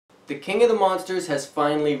The King of the Monsters has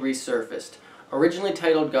finally resurfaced. Originally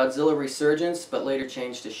titled Godzilla Resurgence, but later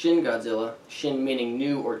changed to Shin Godzilla, Shin meaning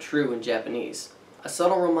new or true in Japanese. A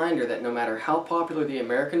subtle reminder that no matter how popular the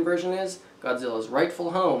American version is, Godzilla's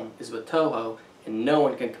rightful home is with Toho, and no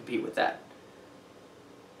one can compete with that.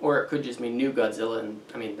 Or it could just mean New Godzilla, and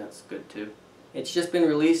I mean, that's good too. It's just been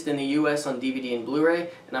released in the US on DVD and Blu-ray,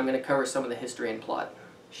 and I'm going to cover some of the history and plot.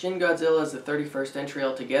 Shin Godzilla is the 31st entry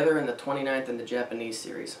altogether and the 29th in the Japanese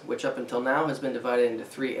series, which up until now has been divided into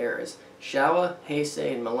 3 eras: Showa,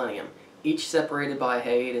 Heisei, and Millennium, each separated by a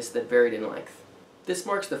hiatus that varied in length. This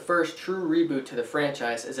marks the first true reboot to the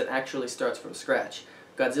franchise as it actually starts from scratch.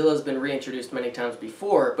 Godzilla has been reintroduced many times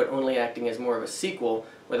before, but only acting as more of a sequel,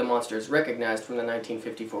 where the monster is recognized from the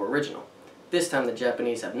 1954 original. This time the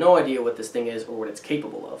Japanese have no idea what this thing is or what it's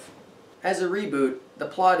capable of. As a reboot, the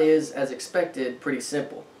plot is, as expected, pretty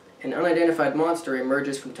simple. An unidentified monster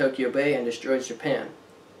emerges from Tokyo Bay and destroys Japan.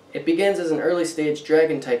 It begins as an early-stage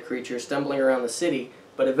dragon-type creature stumbling around the city,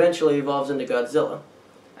 but eventually evolves into Godzilla.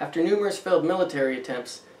 After numerous failed military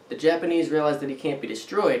attempts, the Japanese realize that he can't be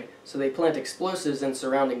destroyed, so they plant explosives in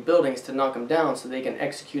surrounding buildings to knock him down so they can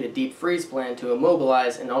execute a deep freeze plan to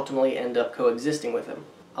immobilize and ultimately end up coexisting with him.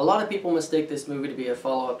 A lot of people mistake this movie to be a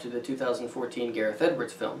follow-up to the 2014 Gareth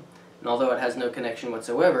Edwards film, and although it has no connection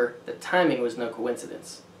whatsoever, the timing was no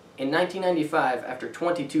coincidence. In 1995, after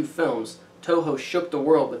 22 films, Toho shook the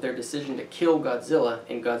world with their decision to kill Godzilla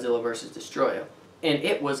in Godzilla vs. Destoroyah. And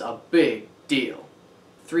it was a big deal.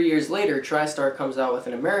 3 years later, TriStar comes out with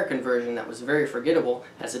an American version that was very forgettable,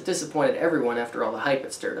 as it disappointed everyone after all the hype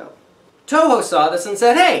it stirred up. Toho saw this and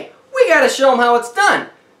said, "Hey, we gotta show him how it's done!"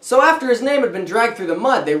 So after his name had been dragged through the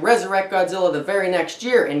mud, they resurrect Godzilla the very next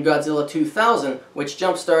year in Godzilla 2000, which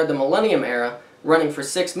jump-started the Millennium era, running for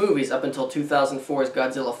 6 movies up until 2004's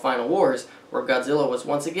Godzilla Final Wars, where Godzilla was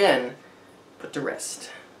once again put to rest.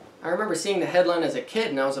 I remember seeing the headline as a kid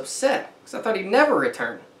and I was upset, because I thought he'd never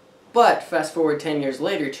return. But fast forward 10 years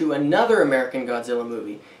later to another American Godzilla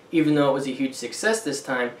movie. Even though it was a huge success this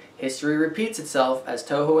time, history repeats itself as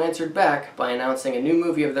Toho answered back by announcing a new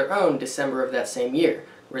movie of their own December of that same year,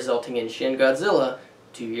 resulting in Shin Godzilla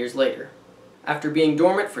 2 years later. After being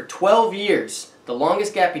dormant for 12 years, the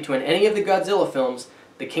longest gap between any of the Godzilla films,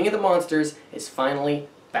 the King of the Monsters is finally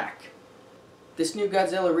back. This new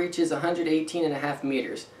Godzilla reaches 118.5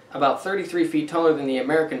 meters, about 33 feet taller than the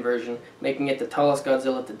American version, making it the tallest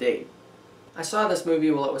Godzilla to date. I saw this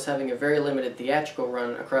movie while it was having a very limited theatrical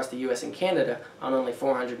run across the US and Canada on only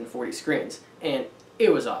 440 screens, and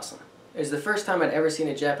it was awesome. It was the first time I'd ever seen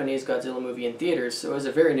a Japanese Godzilla movie in theaters, so it was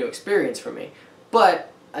a very new experience for me.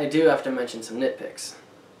 But I do have to mention some nitpicks.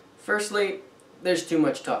 Firstly, there's too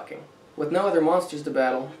much talking. With no other monsters to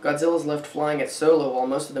battle, Godzilla's left flying it solo while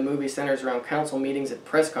most of the movie centers around council meetings and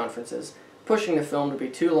press conferences, pushing the film to be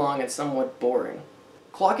too long and somewhat boring.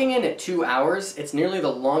 Clocking in at 2 hours, it's nearly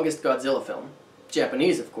the longest Godzilla film.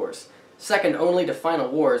 Japanese, of course. Second only to Final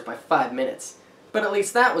Wars by 5 minutes. But at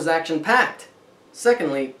least that was action-packed.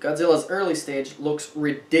 Secondly, Godzilla's early stage looks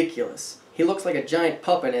ridiculous. He looks like a giant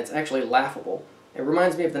puppet and it's actually laughable. It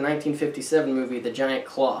reminds me of the 1957 movie The Giant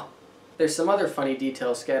Claw. There's some other funny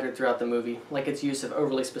details scattered throughout the movie, like its use of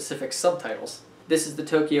overly specific subtitles. This is the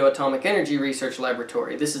Tokyo Atomic Energy Research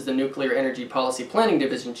Laboratory. This is the Nuclear Energy Policy Planning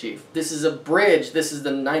Division Chief. This is a bridge. This is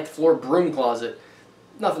the 9th floor broom closet.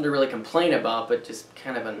 Nothing to really complain about, but just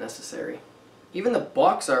kind of unnecessary. Even the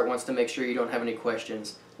box art wants to make sure you don't have any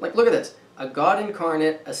questions. Like, look at this. A god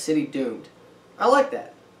incarnate, a city doomed. I like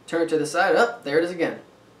that. Turn it to the side. Oh, there it is again.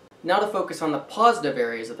 Now to focus on the positive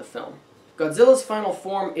areas of the film. Godzilla's final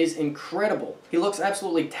form is incredible. He looks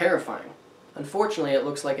absolutely terrifying. Unfortunately, it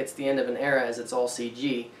looks like it's the end of an era as it's all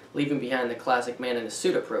CG, leaving behind the classic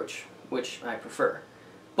man-in-a-suit approach, which I prefer.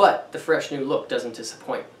 But the fresh new look doesn't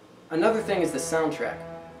disappoint. Another thing is the soundtrack.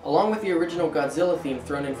 Along with the original Godzilla theme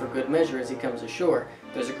thrown in for good measure as he comes ashore,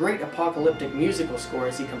 there's a great apocalyptic musical score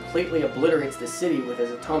as he completely obliterates the city with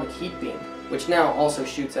his atomic heat beam, which now also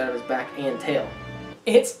shoots out of his back and tail.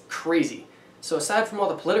 It's crazy. So aside from all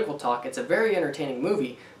the political talk, it's a very entertaining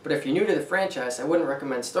movie, but if you're new to the franchise, I wouldn't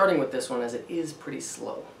recommend starting with this one as it is pretty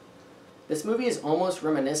slow. This movie is almost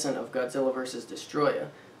reminiscent of Godzilla vs. Destoroyah,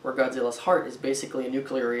 where Godzilla's heart is basically a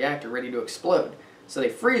nuclear reactor ready to explode, so they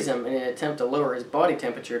freeze him in an attempt to lower his body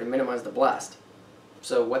temperature to minimize the blast.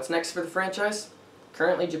 So what's next for the franchise?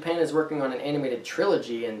 Currently Japan is working on an animated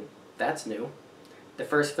trilogy, and that's new. The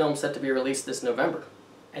first film set to be released this November.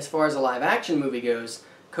 As far as a live-action movie goes,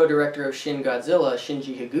 co-director of Shin Godzilla,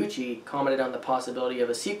 Shinji Higuchi, commented on the possibility of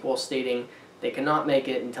a sequel, stating they cannot make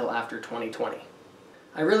it until after 2020.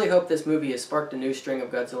 I really hope this movie has sparked a new string of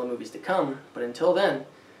Godzilla movies to come, but until then,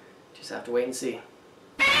 just have to wait and see.